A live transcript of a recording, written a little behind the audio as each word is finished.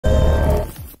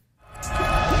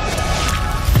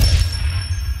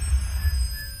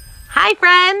Hi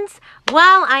friends!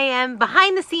 While I am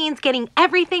behind the scenes getting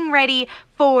everything ready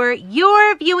for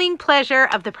your viewing pleasure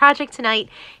of the project tonight,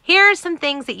 here are some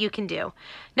things that you can do.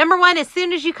 Number one, as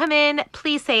soon as you come in,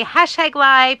 please say hashtag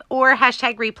live or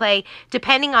hashtag replay,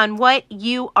 depending on what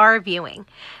you are viewing.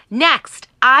 Next,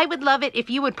 I would love it if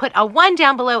you would put a 1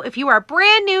 down below if you are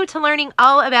brand new to learning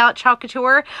all about Chalk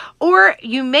Couture, or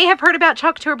you may have heard about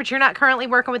Chalk Couture, but you're not currently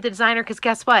working with the designer, because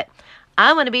guess what?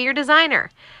 I want to be your designer.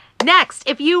 Next,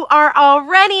 if you are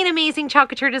already an amazing Chalk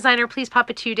Couture designer, please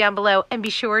pop a 2 down below and be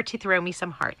sure to throw me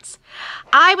some hearts.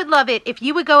 I would love it if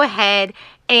you would go ahead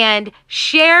and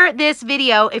share this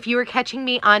video if you are catching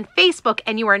me on Facebook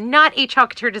and you are not a Chalk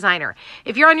Couture designer.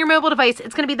 If you're on your mobile device,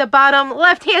 it's going to be the bottom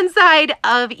left-hand side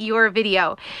of your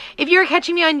video. If you're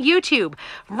catching me on YouTube,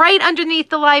 right underneath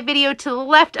the live video to the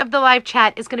left of the live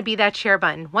chat is going to be that share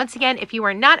button. Once again, if you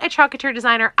are not a Chalk Couture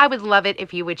designer, I would love it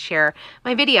if you would share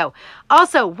my video.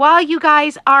 Also, while you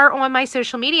guys are on my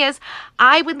social medias,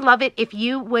 I would love it if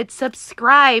you would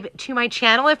subscribe to my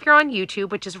channel if you're on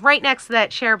YouTube, which is right next to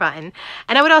that share button.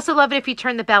 And I would also love it if you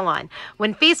turn the bell on.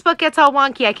 When Facebook gets all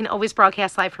wonky, I can always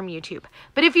broadcast live from YouTube.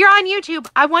 But if you're on YouTube,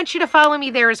 I want you to follow me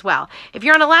there as well. If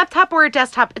you're on a laptop or a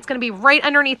desktop, it's going to be right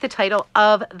underneath the title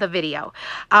of the video.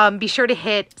 Be sure to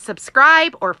hit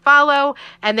subscribe or follow,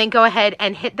 and then go ahead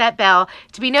and hit that bell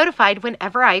to be notified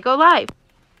whenever I go live.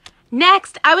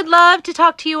 Next, I would love to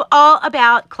talk to you all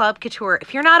about Club Couture.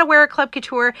 If you're not aware of Club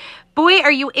Couture, boy,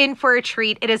 are you in for a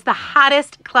treat. It is the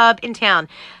hottest club in town.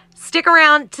 Stick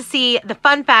around to see the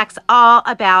fun facts all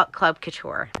about Club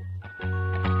Couture.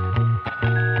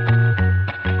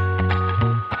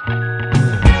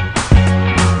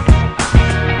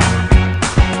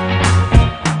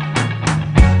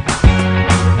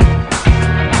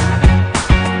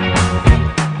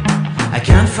 I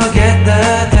can't forget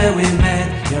the day we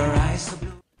met, your eyes so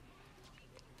blue.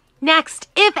 Next,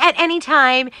 if at any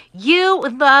time you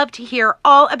would love to hear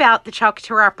all about the Chalk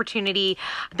Couture opportunity,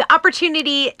 the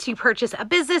opportunity to purchase a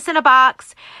business in a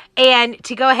box and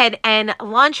to go ahead and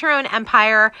launch your own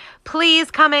empire,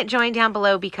 please comment join down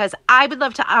below, because I would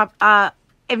love to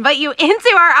invite you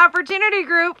into our opportunity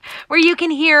group where you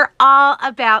can hear all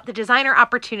about the designer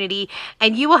opportunity,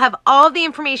 and you will have all the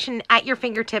information at your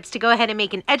fingertips to go ahead and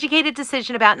make an educated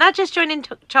decision about not just joining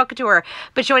Chalk Couture,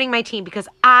 but joining my team, because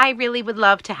I really would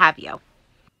love to have you.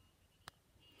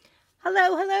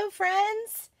 Hello,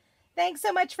 friends. Thanks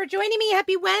so much for joining me.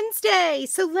 Happy Wednesday.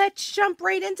 So let's jump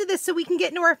right into this so we can get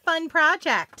into our fun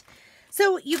project.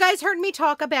 So you guys heard me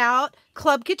talk about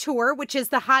Club Couture, which is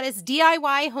the hottest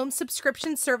DIY home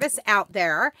subscription service out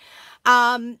there.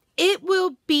 It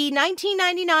will be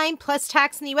 $19.99 plus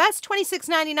tax in the US,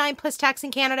 $26.99 plus tax in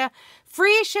Canada,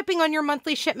 free shipping on your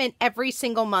monthly shipment every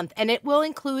single month. And it will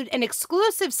include an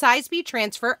exclusive size B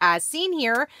transfer, as seen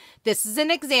here. This is an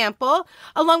example,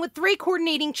 along with 3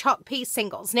 coordinating chalk paste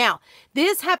singles. Now,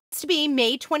 this happens to be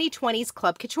May 2020's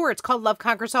Club Couture. It's called Love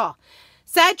Conquers All.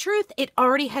 Sad truth, it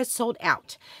already has sold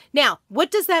out. Now,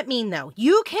 what does that mean though?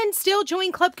 You can still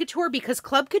join Club Couture, because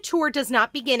Club Couture does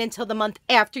not begin until the month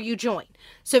after you join.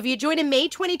 So if you join in May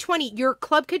 2020, your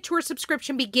Club Couture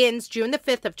subscription begins June the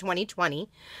 5th of 2020.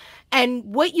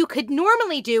 And what you could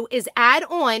normally do is add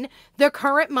on the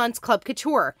current month's Club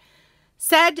Couture.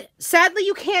 Sadly,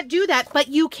 you can't do that, but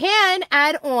you can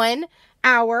add on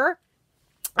our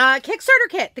Kickstarter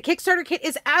kit. The Kickstarter kit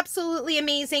is absolutely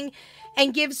amazing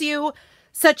and gives you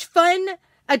such fun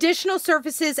additional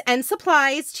surfaces and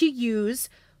supplies to use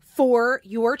for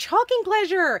your chalking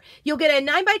pleasure. You'll get a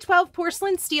 9x12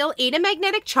 porcelain steel 8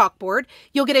 magnetic chalkboard.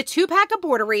 You'll get a 2-pack of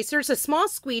board erasers, a small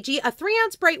squeegee, a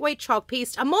 3-ounce bright white chalk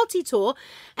paste, a multi-tool,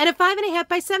 and a 5.5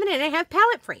 by 7.5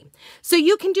 palette frame. So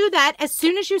you can do that as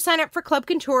soon as you sign up for Club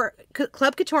Couture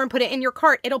and put it in your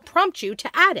cart. It'll prompt you to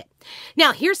add it.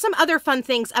 Now, here's some other fun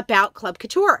things about Club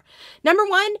Couture. Number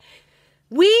one,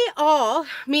 we all,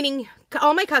 meaning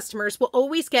all my customers, will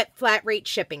always get flat rate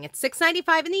shipping. It's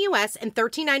 $6.95 in the US and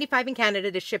 $13.95 in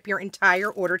Canada to ship your entire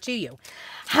order to you.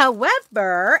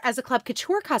 However, as a Club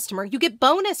Couture customer, you get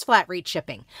bonus flat rate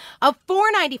shipping of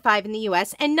 $4.95 in the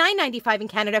US and $9.95 in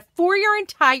Canada for your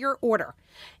entire order.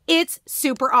 It's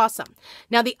super awesome.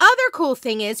 Now, the other cool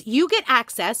thing is you get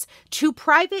access to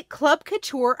private Club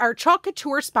Couture or Chalk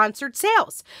Couture sponsored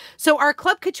sales. So our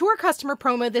Club Couture customer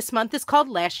promo this month is called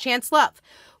Last Chance Love.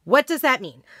 What does that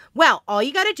mean? Well, all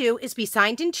you got to do is be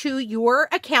signed into your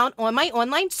account on my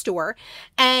online store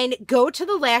and go to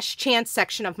the Last Chance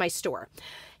section of my store.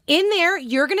 In there,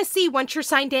 you're going to see once you're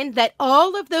signed in that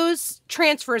all of those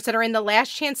transfers that are in the Last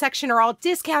Chance section are all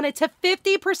discounted to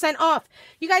 50% off.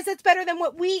 You guys, that's better than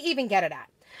what we even get it at.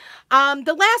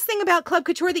 The last thing about Club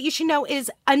Couture that you should know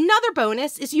is another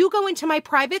bonus is you go into my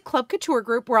private Club Couture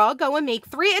group where I'll go and make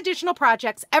 3 additional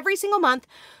projects every single month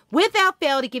without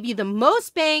fail to give you the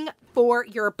most bang for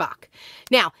your buck.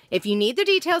 Now, if you need the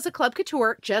details of Club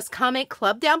Couture, just comment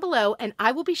club down below and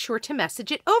I will be sure to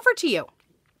message it over to you.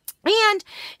 And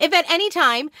if at any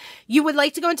time you would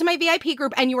like to go into my VIP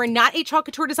group and you are not a Chalk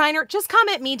Couture designer, just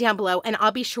comment me down below and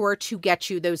I'll be sure to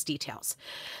get you those details.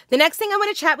 The next thing I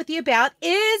want to chat with you about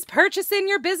is purchasing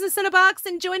your business in a box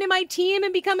and joining my team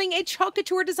and becoming a Chalk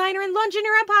Couture designer and launching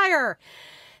your empire.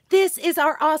 This is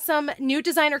our awesome new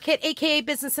designer kit, aka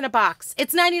Business in a Box.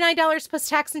 It's $99 plus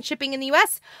tax and shipping in the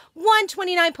US,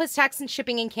 $129 plus tax and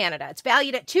shipping in Canada. It's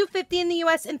valued at $250 in the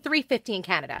US and $350 in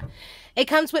Canada. It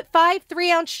comes with 5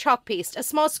 3-ounce chalk paste, a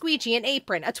small squeegee, an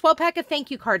apron, a 12-pack of thank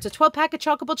you cards, a 12-pack of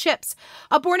chalkable chips,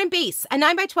 a board and base, a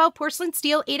 9x12 porcelain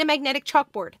steel Ada magnetic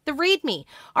chalkboard, the Read Me,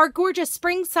 our gorgeous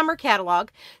spring-summer catalog,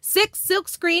 6 silk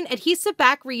screen adhesive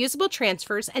back reusable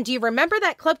transfers, and do you remember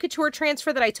that Club Couture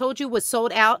transfer that I told you was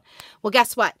sold out? Well,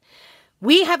 guess what?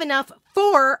 We have enough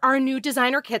for our new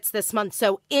designer kits this month.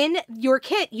 So in your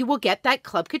kit, you will get that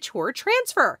Club Couture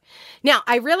transfer. Now,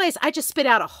 I realize I just spit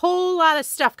out a whole lot of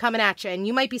stuff coming at you. And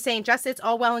you might be saying, Jess, it's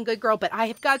all well and good, girl, but I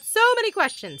have got so many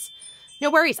questions. No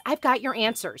worries. I've got your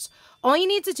answers. All you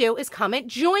need to do is comment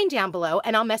join down below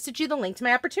and I'll message you the link to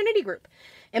my opportunity group.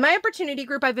 In my opportunity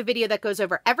group, I have a video that goes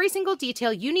over every single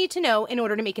detail you need to know in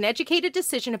order to make an educated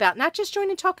decision about not just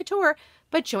joining Chalk Couture,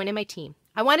 but joining my team.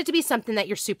 I want it to be something that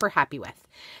you're super happy with.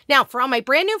 Now, for all my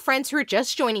brand new friends who are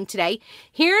just joining today,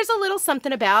 here's a little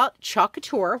something about Chalk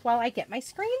Couture while I get my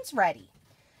screens ready.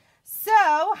 So,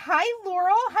 hi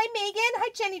Laurel, hi Megan, hi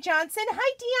Jenny Johnson,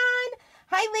 hi Dion,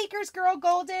 hi Lakers Girl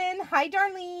Golden, hi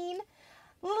Darlene.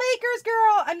 Lakers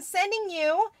Girl, I'm sending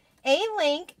you a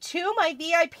link to my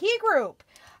VIP group.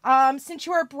 Since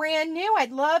you are brand new,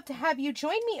 I'd love to have you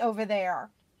join me over there.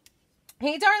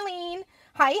 Hey Darlene.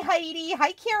 Hi, Heidi.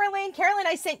 Hi, Carolyn. Carolyn,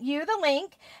 I sent you the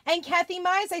link. And Kathy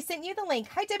Mize, I sent you the link.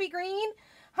 Hi, Debbie Green.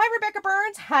 Hi, Rebecca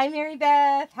Burns. Hi, Mary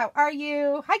Beth. How are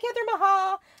you? Hi, Catherine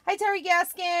Mahal. Hi, Terry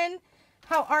Gaskin.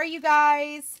 How are you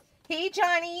guys? Hey,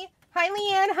 Johnny. Hi,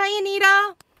 Leanne. Hi,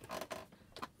 Anita.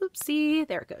 Oopsie.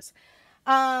 There it goes.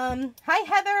 Hi,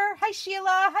 Heather. Hi,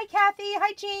 Sheila. Hi, Kathy.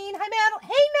 Hi, Jean. Hi, Madeline. Hey,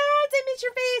 Mads. I miss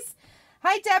your face.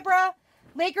 Hi, Deborah.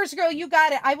 Lakers Girl, you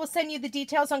got it. I will send you the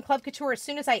details on Club Couture as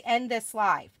soon as I end this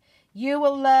live. You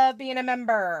will love being a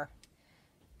member.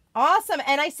 Awesome.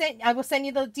 And I will send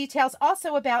you the details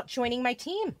also about joining my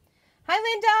team. Hi,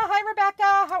 Linda. Hi,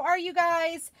 Rebecca. How are you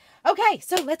guys? Okay,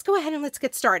 so let's go ahead and let's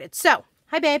get started. So,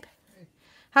 hi, babe.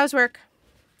 How's work?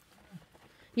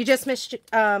 You just missed...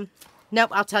 Nope,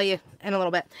 I'll tell you in a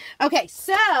little bit. Okay,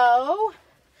 so...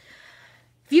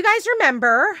 If you guys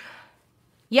remember...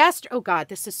 Yes. Oh, God,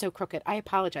 this is so crooked. I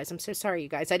apologize. I'm so sorry, you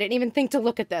guys. I didn't even think to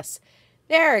look at this.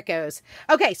 There it goes.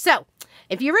 Okay, so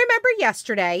if you remember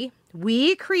yesterday,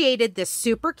 we created this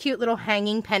super cute little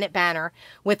hanging pennant banner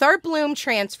with our bloom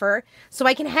transfer so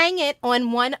I can hang it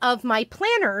on one of my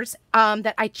planners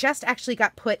that I just actually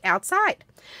got put outside.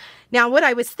 Now, what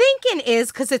I was thinking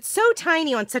is, because it's so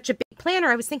tiny on such a big planner,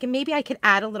 I was thinking maybe I could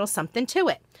add a little something to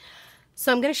it.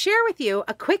 So I'm going to share with you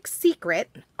a quick secret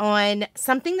on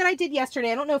something that I did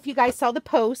yesterday. I don't know if you guys saw the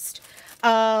post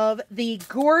of the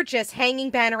gorgeous hanging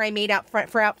banner I made out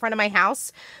front of my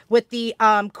house with the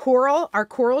our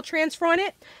coral transfer on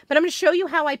it. But I'm going to show you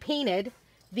how I painted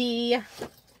the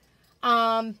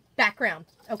background,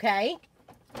 okay?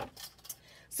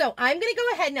 So I'm going to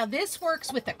go ahead. Now this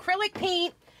works with acrylic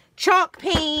paint, chalk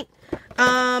paint.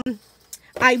 I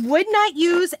would not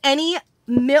use any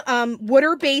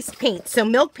water-based paint. So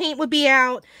milk paint would be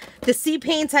out. The sea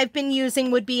paints I've been using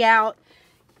would be out.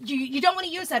 You don't want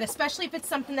to use that, especially if it's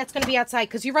something that's going to be outside,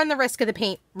 because you run the risk of the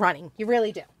paint running. You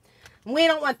really do. We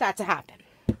don't want that to happen.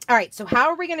 All right, so how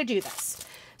are we going to do this?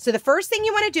 So the first thing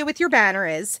you want to do with your banner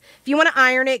is, if you want to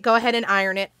iron it, go ahead and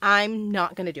iron it. I'm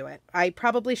not going to do it. I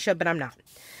probably should, but I'm not.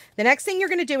 The next thing you're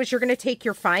going to do is you're going to take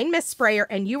your fine mist sprayer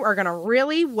and you are going to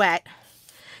really wet.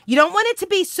 You don't want it to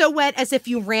be so wet as if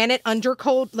you ran it under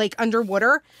cold, like under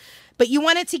water, but you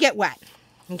want it to get wet,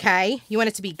 okay? You want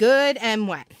it to be good and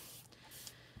wet,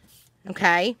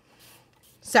 okay?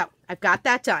 So I've got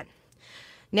that done.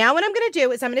 Now what I'm going to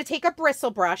do is I'm going to take a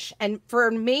bristle brush, and for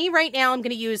me right now, I'm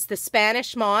going to use the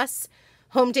Spanish Moss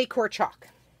Home Decor Chalk,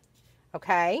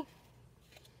 okay?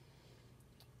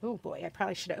 Oh boy, I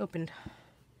probably should have opened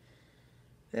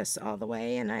this all the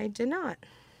way, and I did not.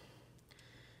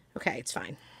 Okay, it's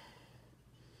fine.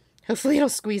 Hopefully it'll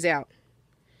squeeze out.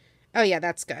 Oh yeah,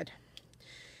 that's good.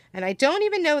 And I don't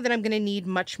even know that I'm going to need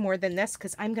much more than this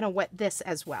because I'm going to wet this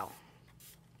as well.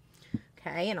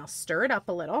 Okay, and I'll stir it up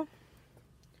a little.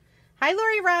 Hi,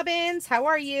 Lori Robbins. How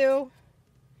are you?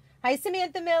 Hi,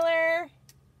 Samantha Miller.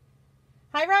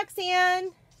 Hi,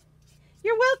 Roxanne.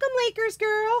 You're welcome, Lakers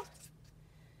girl.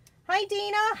 Hi,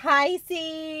 Dina. Hi,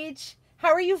 Sage. How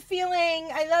are you feeling?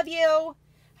 I love you.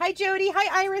 Hi, Jody.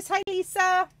 Hi, Iris. Hi,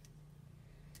 Lisa.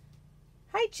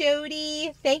 Hi,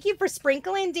 Jody. Thank you for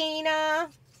sprinkling, Dina.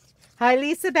 Hi,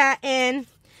 Lisa Batten.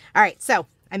 All right, so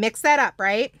I mix that up,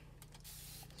 right?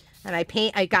 And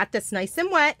I got this nice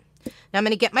and wet. Now I'm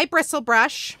going to get my bristle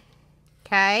brush.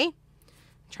 Okay.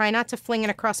 Try not to fling it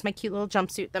across my cute little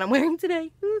jumpsuit that I'm wearing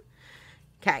today.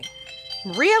 Okay.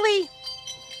 Really?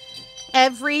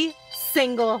 Every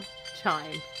single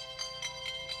time.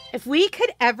 If we could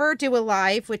ever do a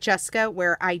live with Jessica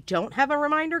where I don't have a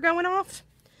reminder going off,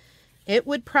 it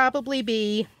would probably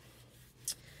be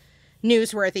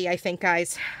newsworthy, I think,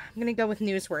 guys. I'm going to go with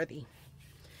newsworthy.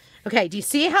 Okay, do you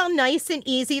see how nice and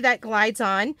easy that glides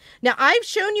on? Now, I've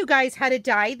shown you guys how to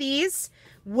dye these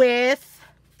with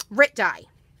RIT dye.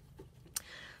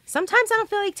 Sometimes I don't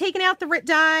feel like taking out the RIT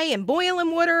dye and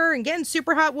boiling water and getting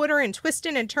super hot water and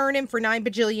twisting and turning for 9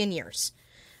 bajillion years.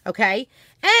 Okay?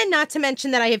 And not to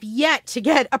mention that I have yet to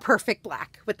get a perfect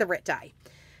black with the RIT dye.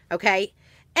 Okay?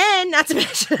 And not to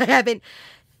mention I haven't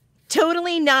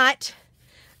totally not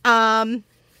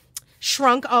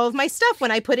shrunk all of my stuff when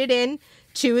I put it in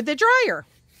to the dryer.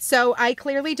 So I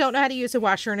clearly don't know how to use a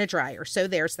washer and a dryer. So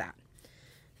there's that.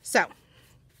 So,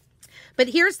 but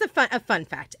here's a fun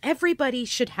fact. Everybody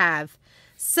should have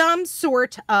some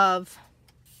sort of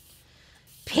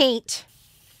paint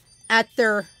at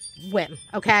their whim,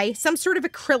 okay? Some sort of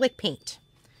acrylic paint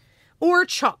or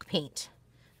chalk paint,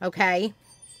 okay?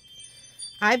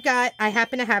 I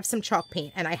happen to have some chalk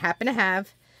paint, and I happen to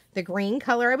have the green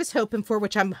color I was hoping for,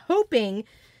 which I'm hoping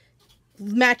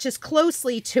matches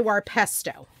closely to our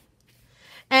pesto.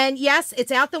 And yes,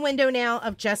 it's out the window now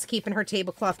of just keeping her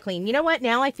tablecloth clean. You know what?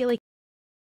 Now I feel like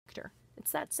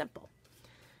it's that simple.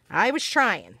 I was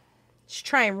trying. Just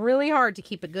trying really hard to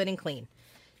keep it good and clean.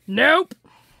 Nope.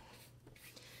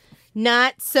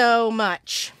 Not so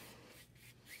much.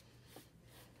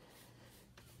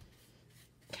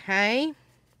 Okay.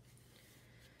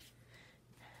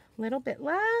 Little bit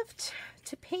left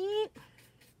to paint.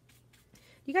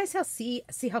 You guys see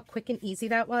how quick and easy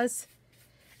that was?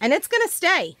 And it's gonna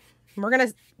stay. We're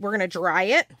gonna dry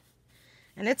it,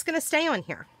 and it's gonna stay on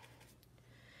here.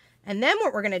 And then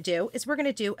what we're gonna do is we're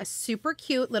gonna do a super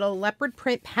cute little leopard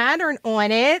print pattern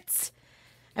on it,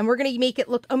 and we're gonna make it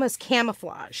look almost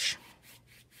camouflage.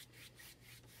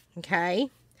 Okay,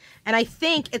 and I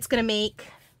think it's gonna make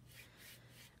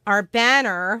our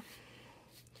banner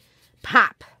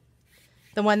pop,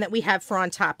 the one that we have for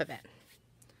on top of it.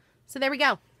 So there we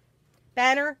go.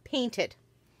 Banner painted.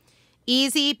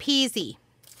 Easy peasy.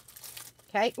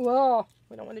 Okay. Whoa.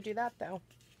 We don't want to do that though.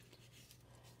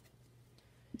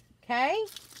 Okay.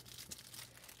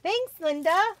 Thanks,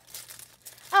 Linda.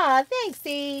 Ah, thanks,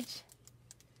 Sage.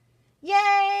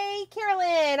 Yay,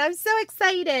 Carolyn. I'm so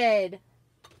excited.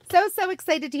 So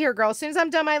excited to hear, girl. As soon as I'm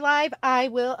done my live, I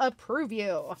will approve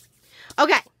you.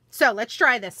 Okay. So let's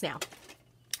try this now.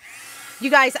 You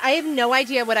guys, I have no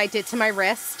idea what I did to my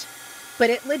wrist, but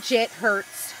it legit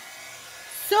hurts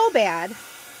so bad.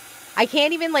 I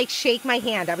can't even like shake my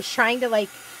hand. I was trying to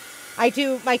I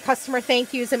do my customer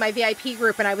thank yous in my VIP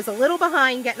group, and I was a little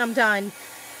behind getting them done.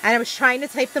 And I was trying to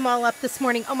type them all up this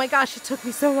morning. Oh my gosh, it took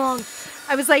me so long.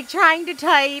 I was like trying to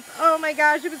type. Oh my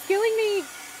gosh, it was killing me.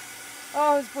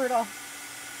 Oh, it was brutal.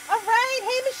 All right.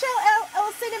 Hey, Michelle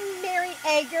Elson and Mary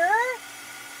Egger.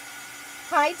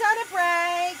 Hi, Donna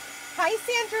Bragg. Hi,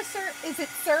 Sandra. Is it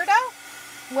Serta?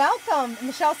 Welcome.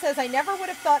 Michelle says, I never would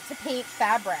have thought to paint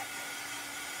fabric.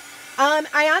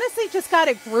 I honestly just got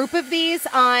a group of these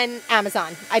on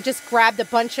Amazon. I just grabbed a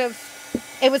bunch of,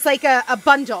 it was like a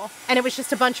bundle, and it was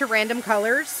just a bunch of random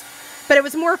colors, but it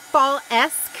was more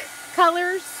fall-esque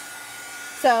colors.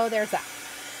 So there's that.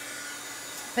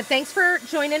 But thanks for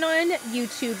joining on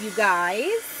YouTube, you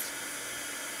guys.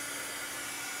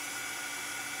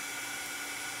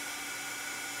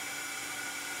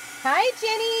 Hi,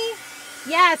 Jenny.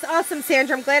 Yes, awesome,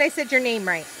 Sandra. I'm glad I said your name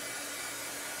right.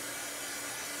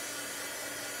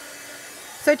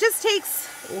 So it just takes,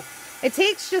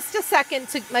 just a second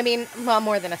to, well,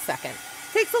 more than a second.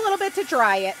 It takes a little bit to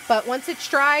dry it, but once it's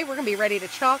dry, we're going to be ready to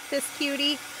chalk this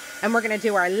cutie. And we're going to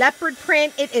do our leopard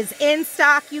print. It is in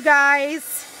stock, you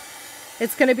guys.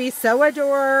 It's going to be so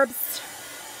adorbs.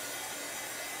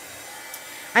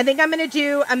 I think I'm going to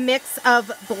do a mix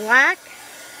of black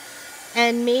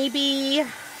and maybe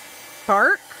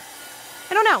bark.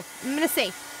 I don't know. I'm going to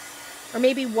see. Or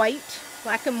maybe white.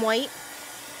 Black and white.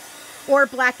 or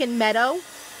Black and Meadow.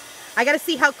 I got to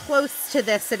see how close to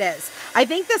this it is. I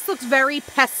think this looks very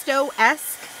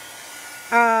pesto-esque.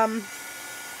 I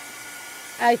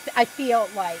feel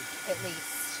like, at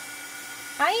least.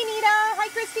 Hi, Anita. Hi,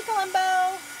 Christy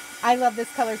Colombo. I love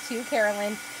this color too,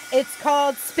 Carolyn. It's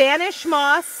called Spanish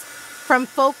Moss from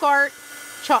Folk Art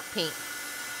Chalk Paint.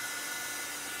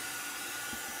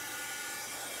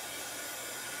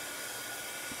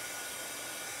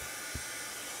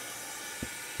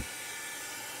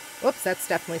 Whoops, that's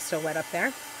definitely still wet up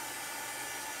there.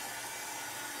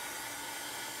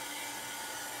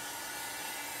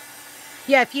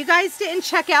 Yeah, if you guys didn't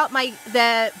check out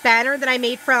the banner that I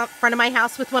made from front of my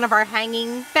house with one of our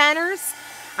hanging banners,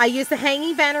 I used the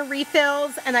hanging banner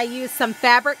refills and I used some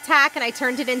fabric tack and I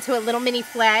turned it into a little mini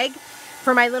flag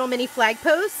for my little mini flag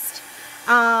post.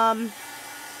 Oh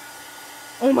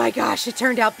my gosh, it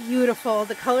turned out beautiful.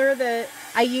 The color that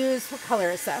I used, what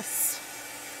color is this?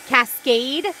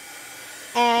 Cascade.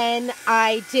 And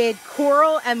I did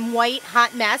coral and white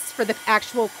hot mess for the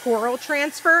actual coral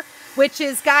transfer, which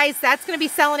is, guys, that's going to be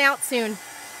selling out soon.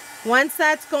 Once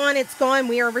that's gone, it's gone.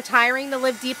 We are retiring the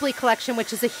Live Deeply collection,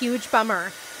 which is a huge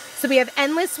bummer. So we have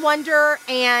Endless Wonder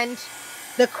and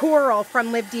the coral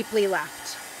from Live Deeply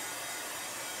left.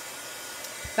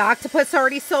 The octopus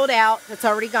already sold out. It's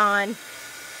already gone.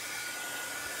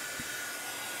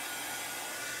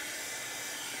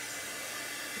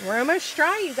 We're almost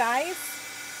dry, you guys.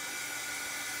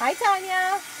 Hi,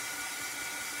 Tanya.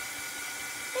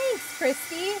 Thanks,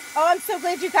 Christy. Oh, I'm so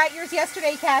glad you got yours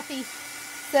yesterday, Kathy.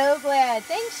 So glad.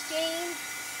 Thanks, Jane.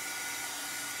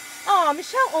 Oh,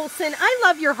 Michelle Olson, I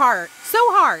love your heart. So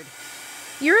hard.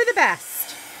 You're the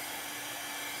best.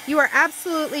 You are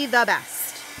absolutely the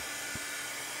best.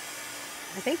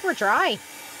 I think we're dry.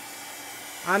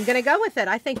 I'm going to go with it.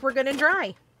 I think we're going to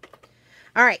dry.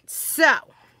 All right, so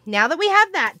now that we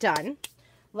have that done,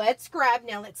 let's grab,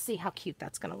 now let's see how cute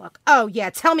that's going to look. Oh, yeah,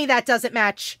 tell me that doesn't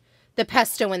match the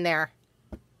pesto in there.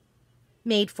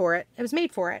 Made for it. It was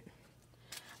made for it.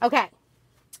 Okay.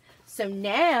 So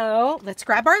now let's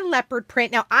grab our leopard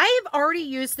print. Now I have already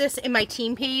used this in my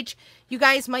team page. You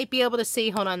guys might be able to see.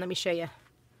 Hold on, let me show you.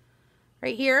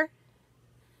 Right here.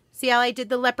 See how I did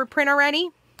the leopard print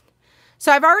already?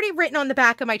 So I've already written on the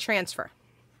back of my transfer.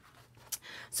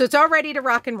 So it's all ready to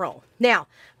rock and roll. Now,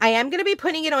 I am going to be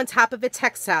putting it on top of a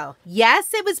textile.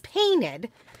 Yes, it was painted.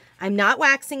 I'm not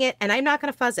waxing it, and I'm not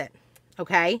going to fuzz it.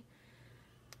 Okay?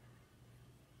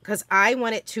 Because I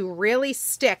want it to really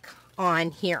stick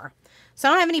on here. So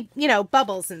I don't have any, you know,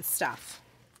 bubbles and stuff.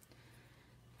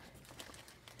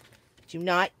 Do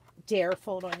not dare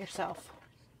fold on yourself.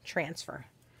 Transfer.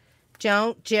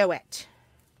 Don't do it.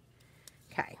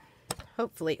 Okay.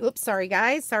 Hopefully. Oops, sorry,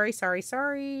 guys.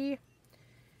 Sorry.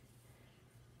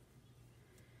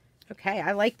 Okay,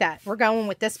 I like that. We're going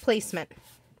with this placement.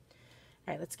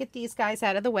 All right, let's get these guys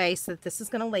out of the way so that this is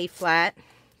going to lay flat.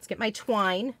 Let's get my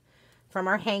twine from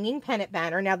our Hanging Pennant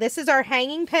Banner. Now, this is our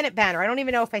Hanging Pennant Banner. I don't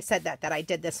even know if I said that I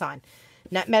did this on.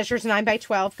 Net measures 9 by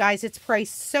 12. Guys, it's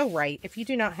priced so right. If you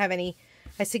do not have any,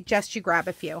 I suggest you grab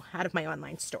a few out of my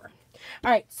online store.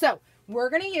 All right, so we're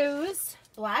going to use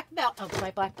black velvet. Oh,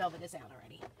 my black velvet is out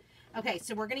already. Okay,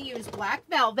 so we're going to use black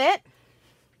velvet.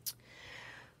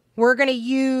 We're going to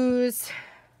use,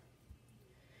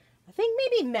 I think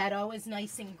maybe Meadow is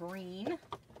nice and green.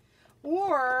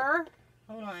 Or,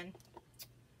 hold on.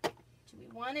 Do we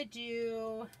want to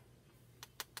do,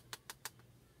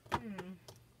 I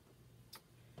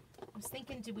was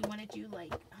thinking, do we want to do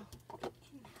like, oh, hold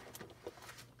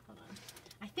on.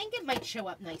 I think it might show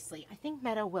up nicely. I think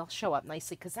Meadow will show up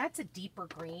nicely because that's a deeper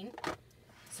green.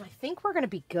 So I think we're going to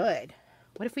be good.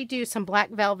 What if we do some black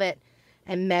velvet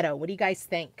and Meadow? What do you guys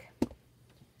think?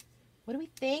 What do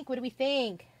we think? What do we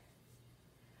think?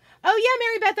 Oh, yeah,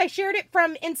 Mary Beth, I shared it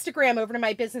from Instagram over to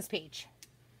my business page.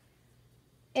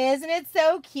 Isn't it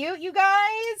so cute, you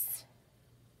guys?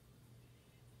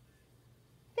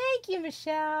 Thank you,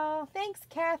 Michelle. Thanks,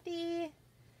 Kathy.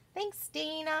 Thanks,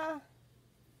 Dana.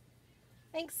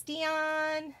 Thanks,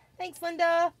 Dion. Thanks,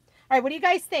 Linda. All right, what do you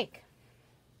guys think?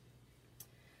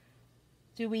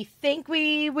 Do we think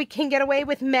we can get away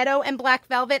with Meadow and black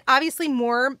velvet? Obviously,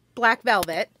 more black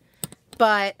velvet,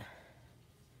 but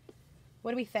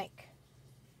what do we think?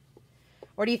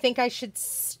 Or do you think I should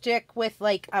stick with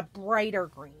like a brighter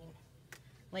green?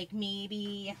 Like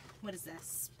maybe, what is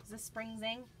this? Is this Spring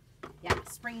Zing? Yeah,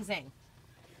 Spring Zing.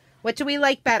 What do we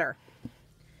like better?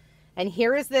 And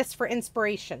here is this for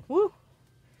inspiration. Woo!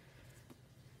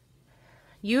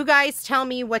 You guys tell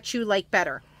me what you like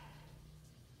better.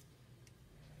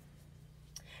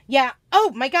 Yeah.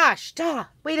 Oh my gosh. Duh.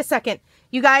 Wait a second.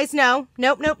 You guys know.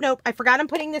 Nope, nope, nope. I forgot I'm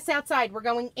putting this outside. We're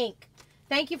going ink.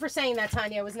 Thank you for saying that,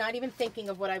 Tanya. I was not even thinking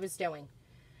of what I was doing.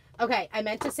 Okay, I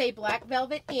meant to say black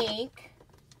velvet ink.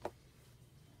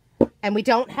 And we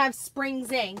don't have spring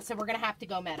zing, so we're going to have to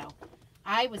go Meadow.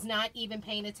 I was not even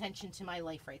paying attention to my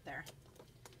life right there.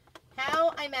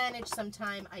 How I manage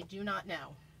sometime, I do not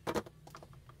know.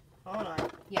 Hold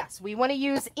on. Yes, we want to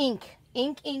use ink.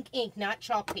 Ink, ink, ink, not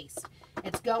chalk paste.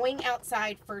 It's going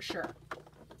outside for sure.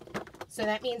 So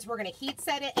that means we're going to heat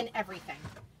set it and everything.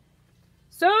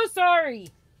 So sorry.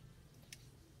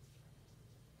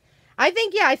 I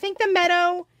think the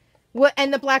Meadow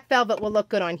and the black velvet will look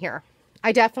good on here.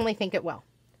 I definitely think it will.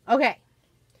 Okay.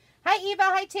 Hi, Eva.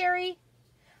 Hi, Terry.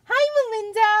 Hi,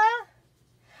 Melinda.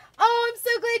 Oh, I'm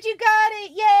so glad you got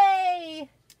it. Yay.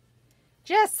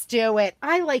 Just do it.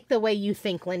 I like the way you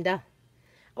think, Linda.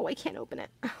 Oh, I can't open it.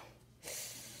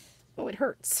 Oh, it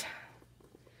hurts.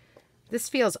 This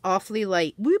feels awfully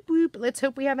light. Whoop, whoop. Let's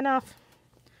hope we have enough.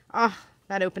 Ah, oh,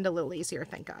 that opened a little easier,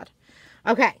 thank God.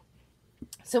 Okay.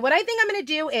 So what I think I'm going to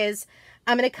do is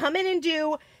I'm going to come in and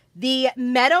do the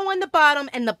Meadow on the bottom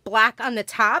and the black on the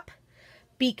top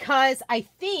because I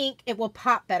think it will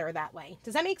pop better that way.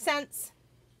 Does that make sense?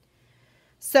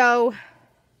 So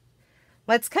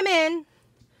let's come in.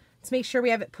 Let's make sure we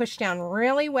have it pushed down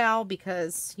really well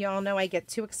because y'all know I get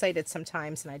too excited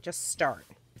sometimes and I just start.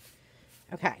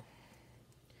 Okay.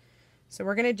 So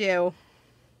we're going to do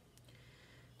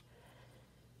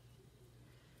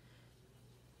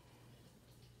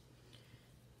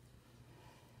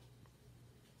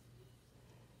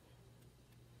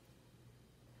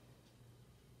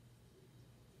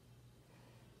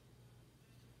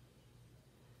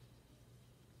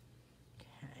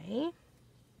okay.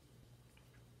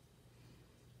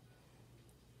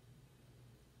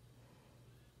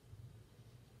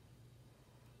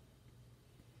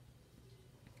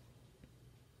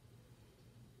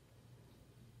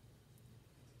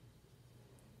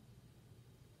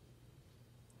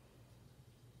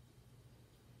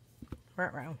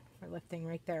 We're lifting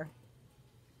right there.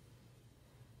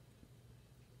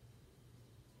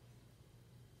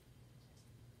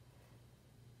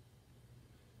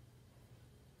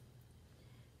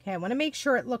 Okay, I want to make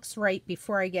sure it looks right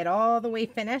before I get all the way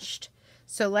finished.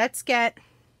 So let's get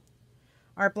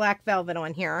our black velvet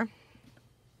on here.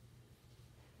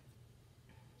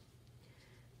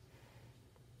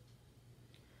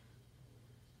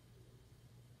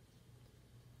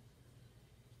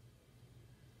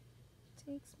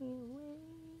 Takes me away.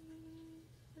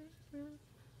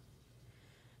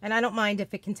 And I don't mind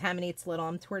if it contaminates a little.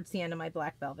 I'm towards the end of my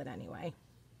black velvet anyway.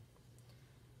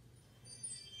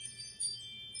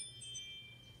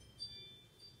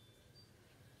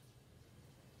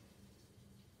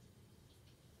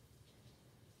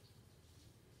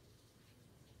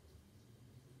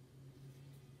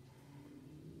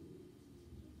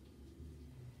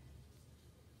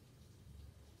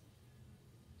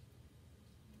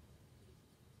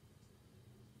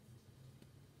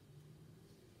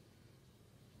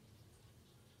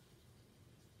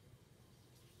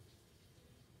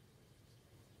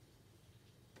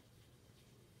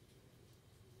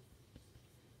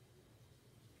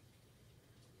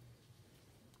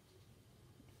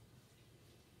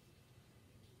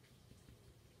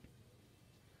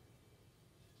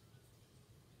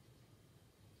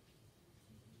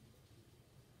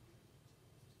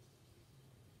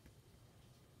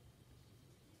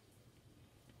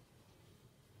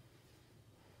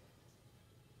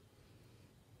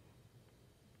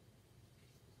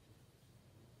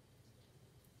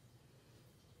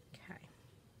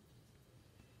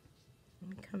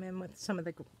 Come in with some of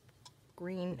the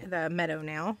green, the Meadow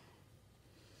now.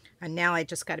 And now I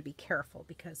just got to be careful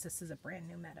because this is a brand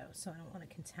new Meadow, so I don't want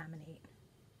to contaminate.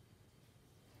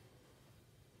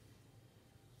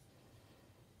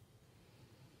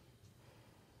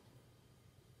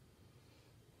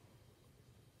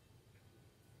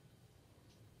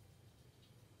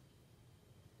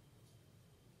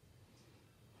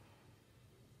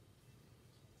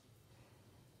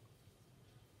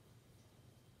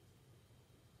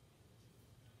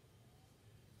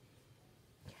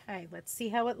 Okay, let's see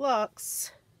how it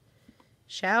looks.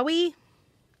 Shall we?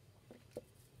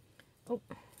 Oh.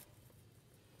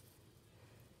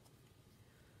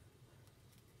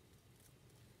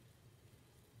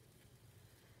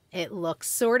 It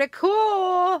looks sort of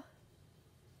cool.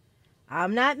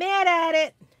 I'm not mad at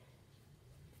it.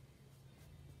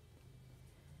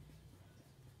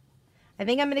 I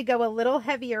think I'm going to go a little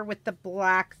heavier with the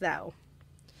black though.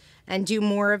 And do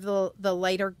more of the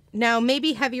lighter. No,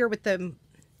 maybe heavier with the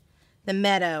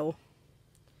Meadow.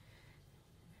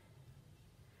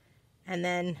 and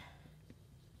then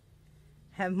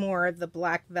have more of the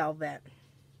black velvet.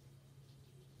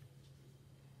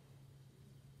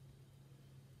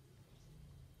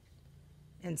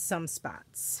 In some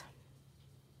spots.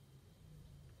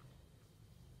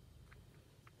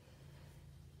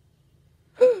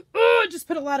 Oh, I just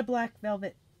put a lot of black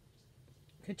velvet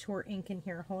couture ink in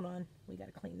here. Hold on. We got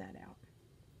to clean that out.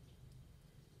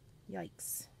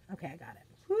 Yikes. Okay, I got it.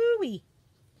 Whoo-wee.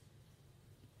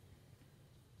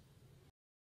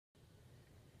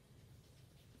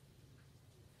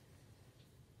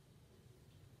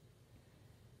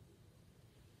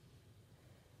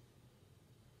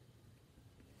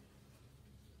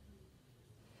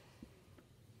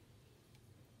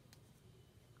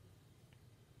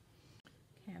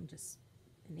 Okay,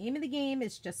 the name of the game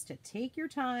is just to take your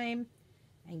time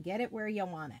and get it where you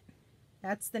want it.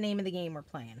 That's the name of the game we're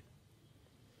playing.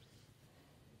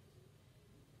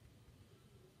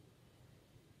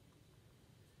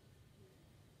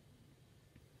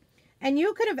 And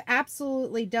you could have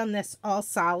absolutely done this all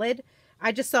solid.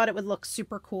 I just thought it would look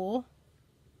super cool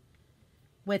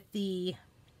with the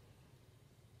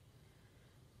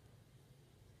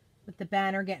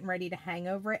banner getting ready to hang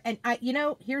over it. And you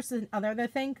know, here's another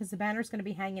thing, because the banner's going to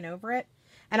be hanging over it,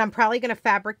 and I'm probably going to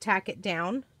fabric tack it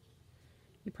down.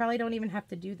 You probably don't even have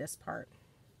to do this part.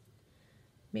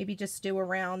 Maybe just do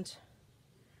around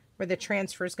where the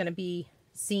transfer is going to be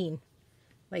seen,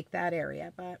 like that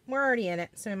area. But we're already in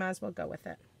it, so we might as well go with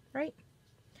it, right?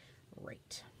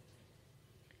 Right.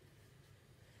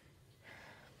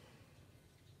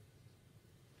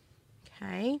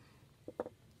 Okay.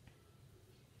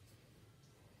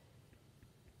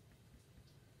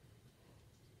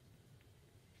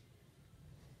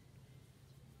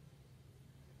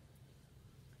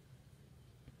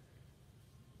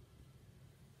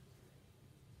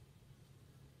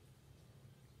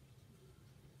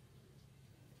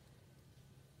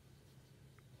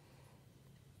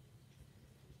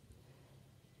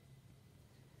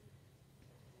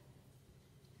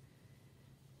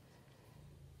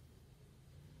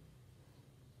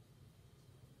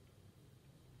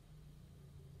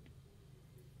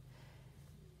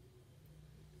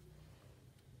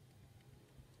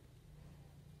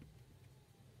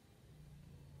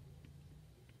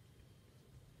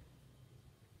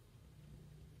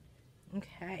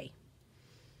 Okay.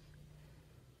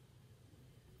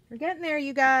 We're getting there,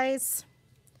 you guys.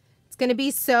 It's going to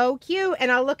be so cute.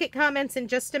 And I'll look at comments in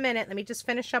just a minute. Let me just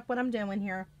finish up what I'm doing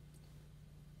here.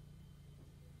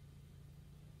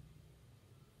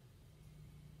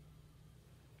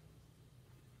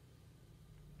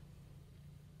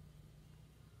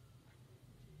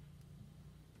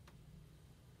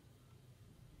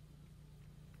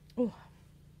 Oh,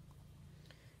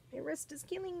 my wrist is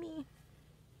killing me.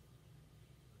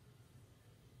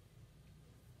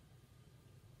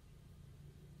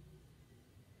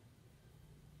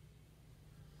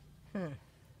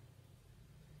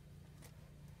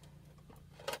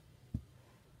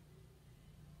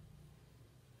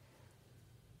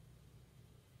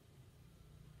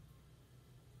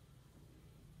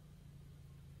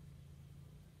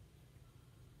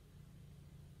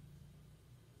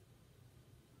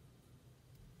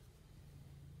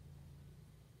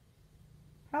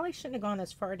 Probably shouldn't have gone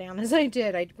as far down as I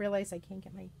did. I realized I can't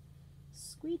get my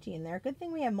squeegee in there. Good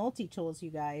thing we have multi-tools, you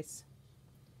guys.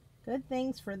 Good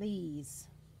things for these.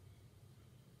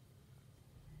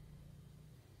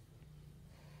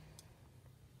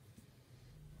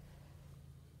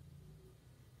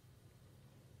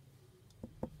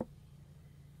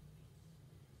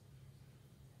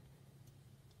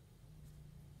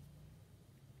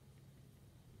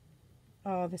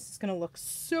 Oh, this is going to look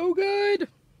so good.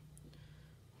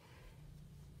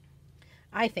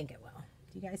 I think it will.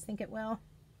 Do you guys think it will?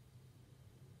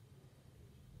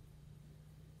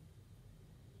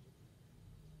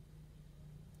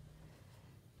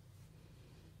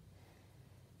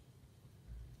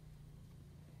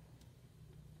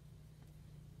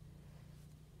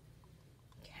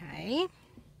 Okay.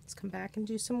 Let's come back and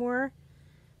do some more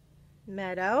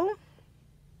Meadow.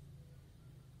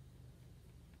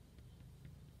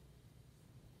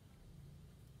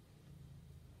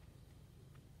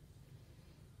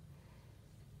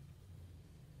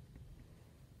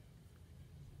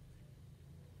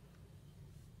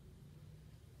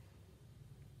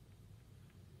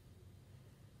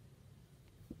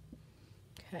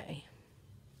 Okay.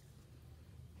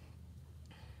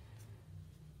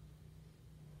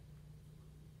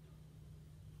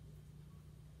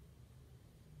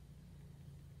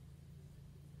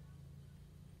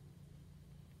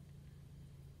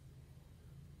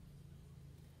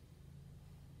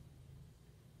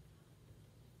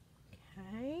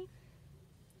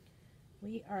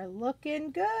 We are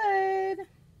looking good.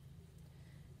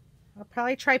 I'll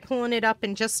probably try pulling it up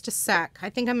in just a sec. I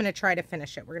think I'm going to try to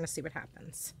finish it. We're going to see what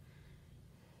happens.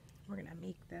 We're going to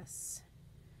make this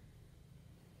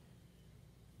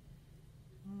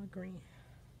all green.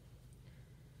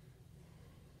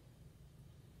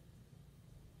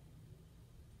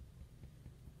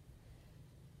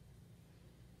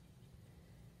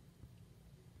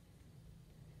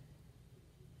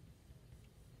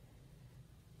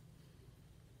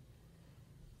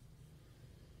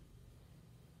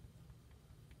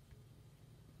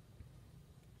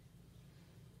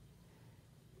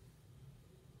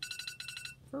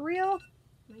 For real? Oh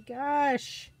my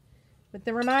gosh. With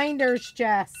the reminders,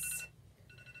 Jess.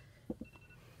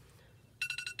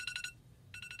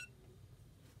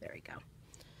 There we go.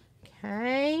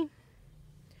 Okay.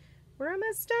 We're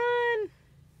almost done.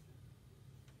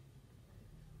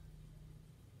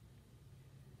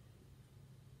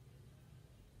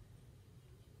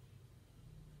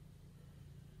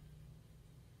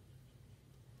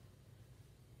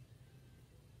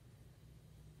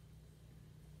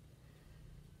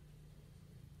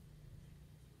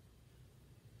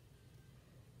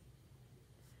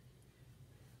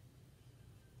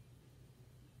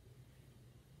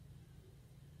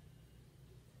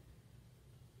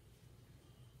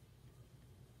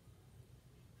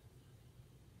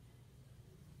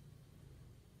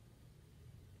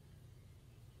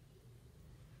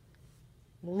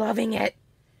 Loving it.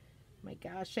 Oh my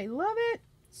gosh, I love it.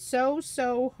 So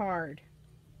hard.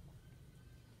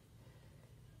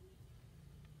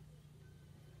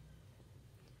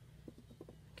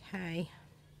 Okay.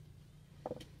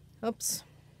 Oops.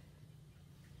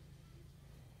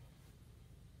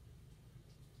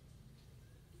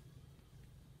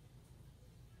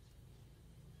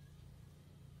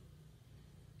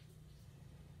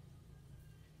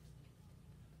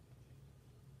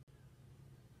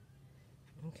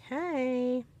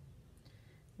 Okay,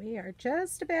 we are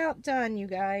just about done, you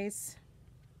guys.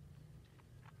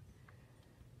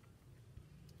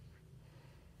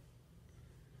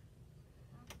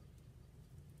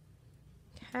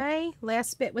 Okay,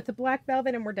 last bit with the black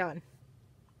velvet and we're done.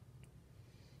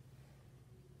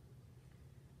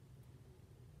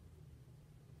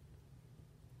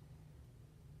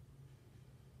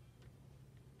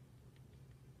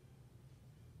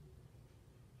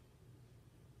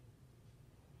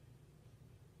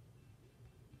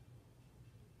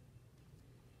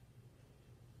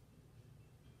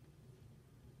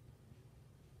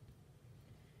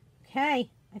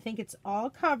 Okay, I think it's all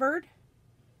covered.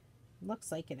 Looks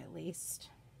like it at least.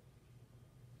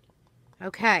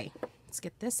 Okay, let's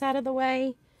get this out of the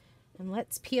way and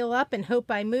let's peel up and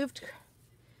hope I moved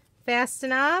fast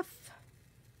enough.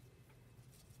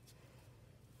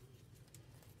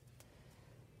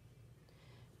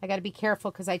 I got to be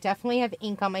careful because I definitely have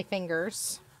ink on my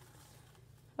fingers.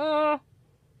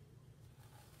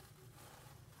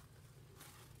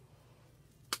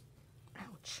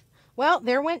 Well,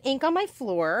 there went ink on my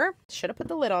floor. Should have put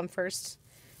the lid on first,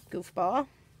 goofball.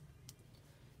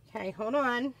 Okay, hold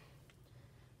on. Let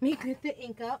me get the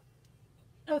ink up.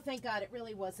 Oh, thank God, it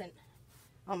really wasn't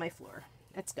on my floor.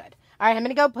 That's good. All right, I'm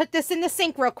going to go put this in the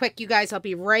sink real quick, you guys. I'll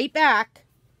be right back.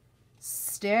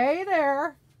 Stay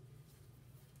there.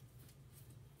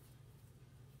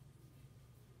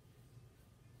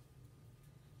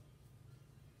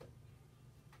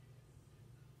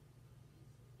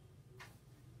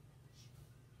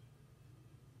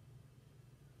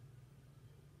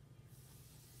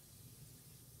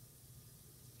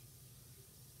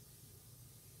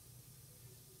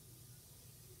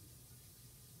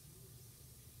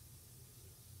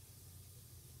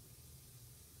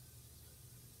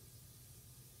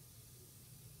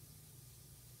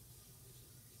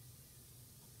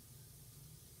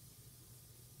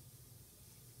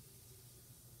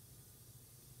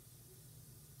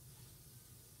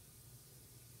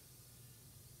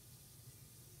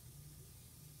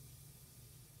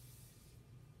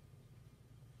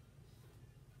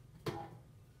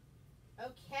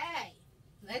 Okay,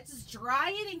 let's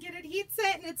dry it and get it heat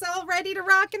set and it's all ready to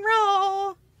rock and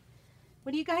roll.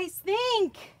 What do you guys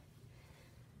think?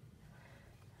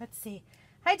 Let's see.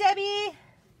 Hi, Debbie.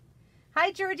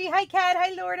 Hi, Georgie. Hi, Kat.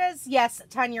 Hi, Lourdes. Yes,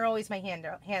 Tanya, you're always my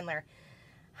handler.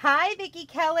 Hi, Vicki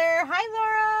Keller. Hi,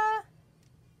 Laura.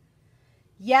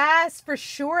 Yes, for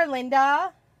sure,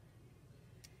 Linda.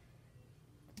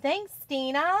 Thanks,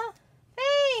 Dina.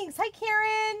 Thanks. Hi,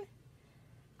 Karen.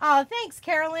 Oh, thanks,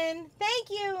 Carolyn. Thank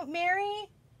you,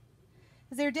 Mary.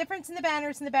 Is there a difference in the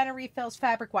banners and the banner refills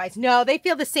fabric-wise? No, they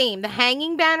feel the same. The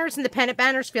hanging banners and the pennant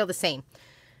banners feel the same.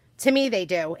 To me, they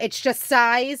do. It's just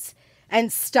size.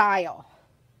 and style.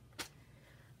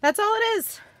 That's all it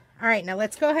is. All right, now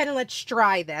let's go ahead and let's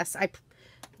dry this.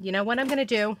 You know what I'm going to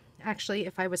do? Actually,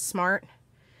 if I was smart,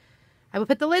 I would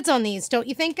put the lids on these. Don't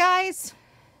you think, guys?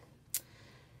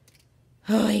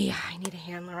 Oh, yeah, I need a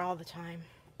handler all the time.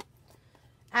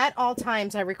 At all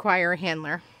times, I require a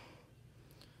handler.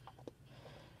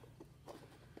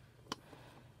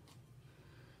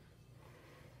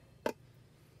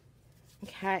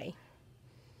 Okay.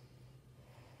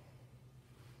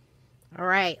 All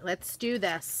right, let's do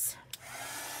this.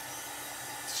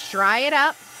 Let's dry it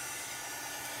up.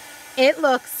 It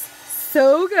looks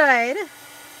so good.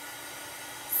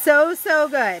 So, so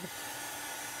good.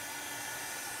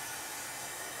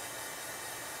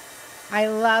 I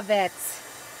love it.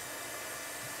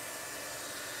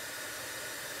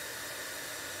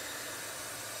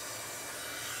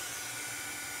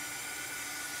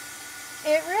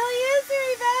 It really is,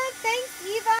 Eva. Thanks,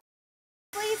 Eva.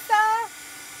 Lisa.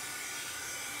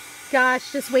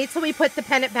 Gosh, just wait till we put the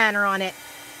pennant banner on it.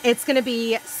 It's going to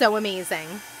be so amazing.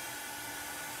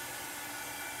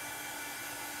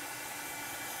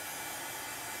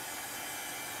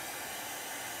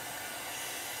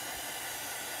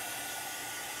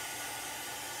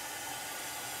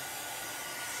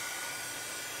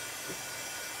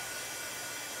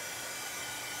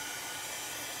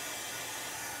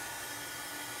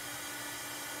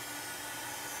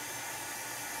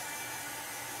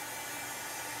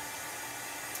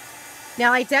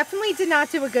 Now, I definitely did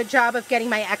not do a good job of getting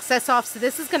my excess off, so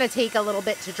this is going to take a little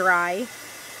bit to dry.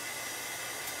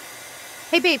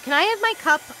 Hey, babe, can I have my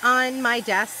cup on my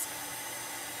desk?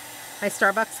 My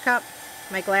Starbucks cup?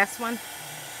 My glass one?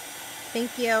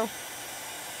 Thank you.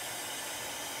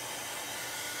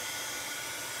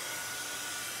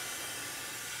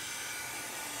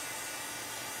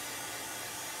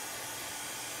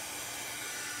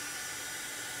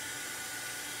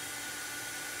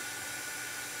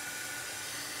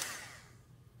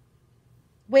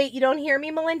 Wait, you don't hear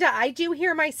me, Melinda? I do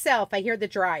hear myself. I hear the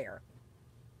dryer.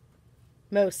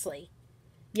 Mostly.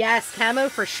 Yes, camo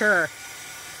for sure.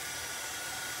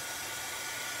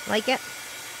 Like it?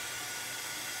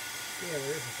 Yeah,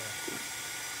 where is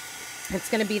it? It's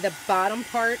going to be the bottom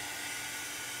part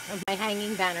of my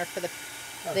hanging banner for the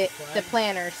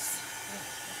planners.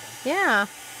 Oh, okay. Yeah.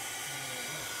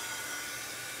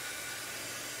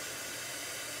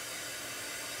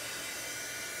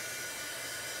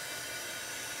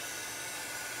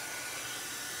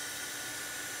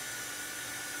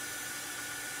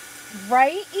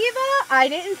 Right, Eva? I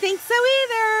didn't think so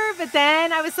either. But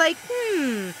then I was like,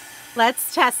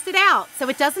 let's test it out. So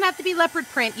it doesn't have to be leopard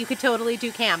print. You could totally do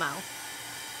camo.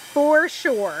 For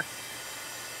sure.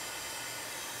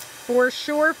 For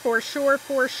sure, for sure,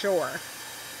 for sure.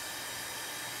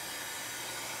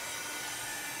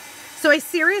 So I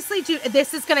seriously do,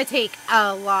 this is going to take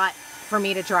a lot for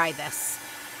me to dry this.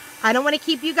 I don't want to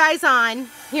keep you guys on.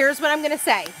 Here's what I'm going to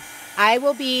say. I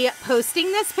will be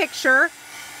posting this picture,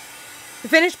 the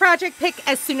finished project pic,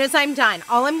 as soon as I'm done.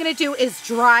 All I'm going to do is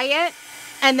dry it,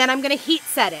 and then I'm going to heat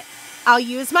set it. I'll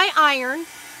use my iron.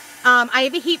 I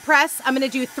have a heat press. I'm going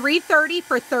to do 330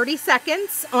 for 30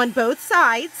 seconds on both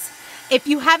sides. If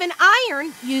you have an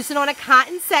iron, use it on a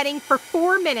cotton setting for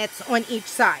 4 minutes on each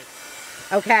side.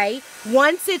 Okay?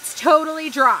 Once it's totally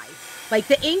dry. Like,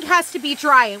 the ink has to be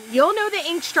dry. You'll know the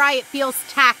ink's dry. It feels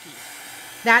tacky.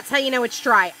 That's how you know it's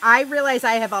dry. I realize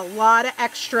I have a lot of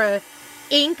extra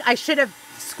ink. I should have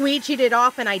squeegeed it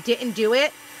off, and I didn't do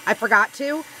it. I forgot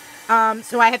to.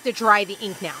 So I have to dry the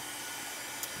ink now.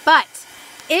 But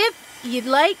if you'd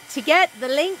like to get the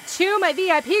link to my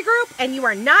VIP group and you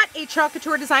are not a Chalk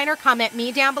Couture designer, comment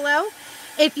me down below.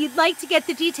 If you'd like to get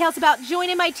the details about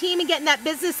joining my team and getting that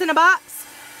business in a box,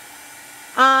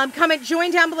 comment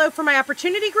join down below for my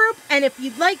opportunity group. And if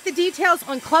you'd like the details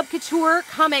on Club Couture,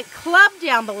 comment club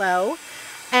down below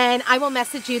and I will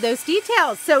message you those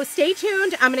details. So stay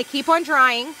tuned. I'm going to keep on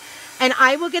drying and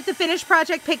I will get the finished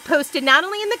project pic posted not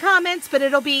only in the comments, but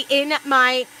it'll be in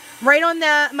my, right on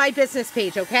my business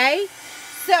page, okay?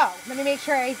 So let me make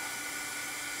sure I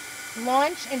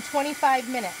launch in 25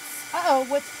 minutes. Uh-oh,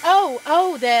 what's,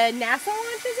 oh, the NASA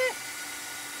launch, is it?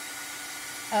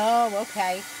 Oh,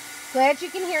 okay. Glad you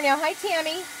can hear now. Hi,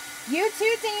 Tammy. You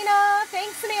too, Dana.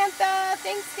 Thanks, Samantha.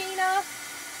 Thanks, Dana.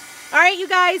 All right, you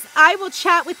guys, I will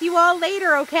chat with you all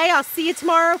later, okay? I'll see you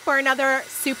tomorrow for another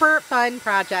super fun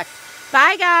project.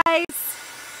 Bye, guys.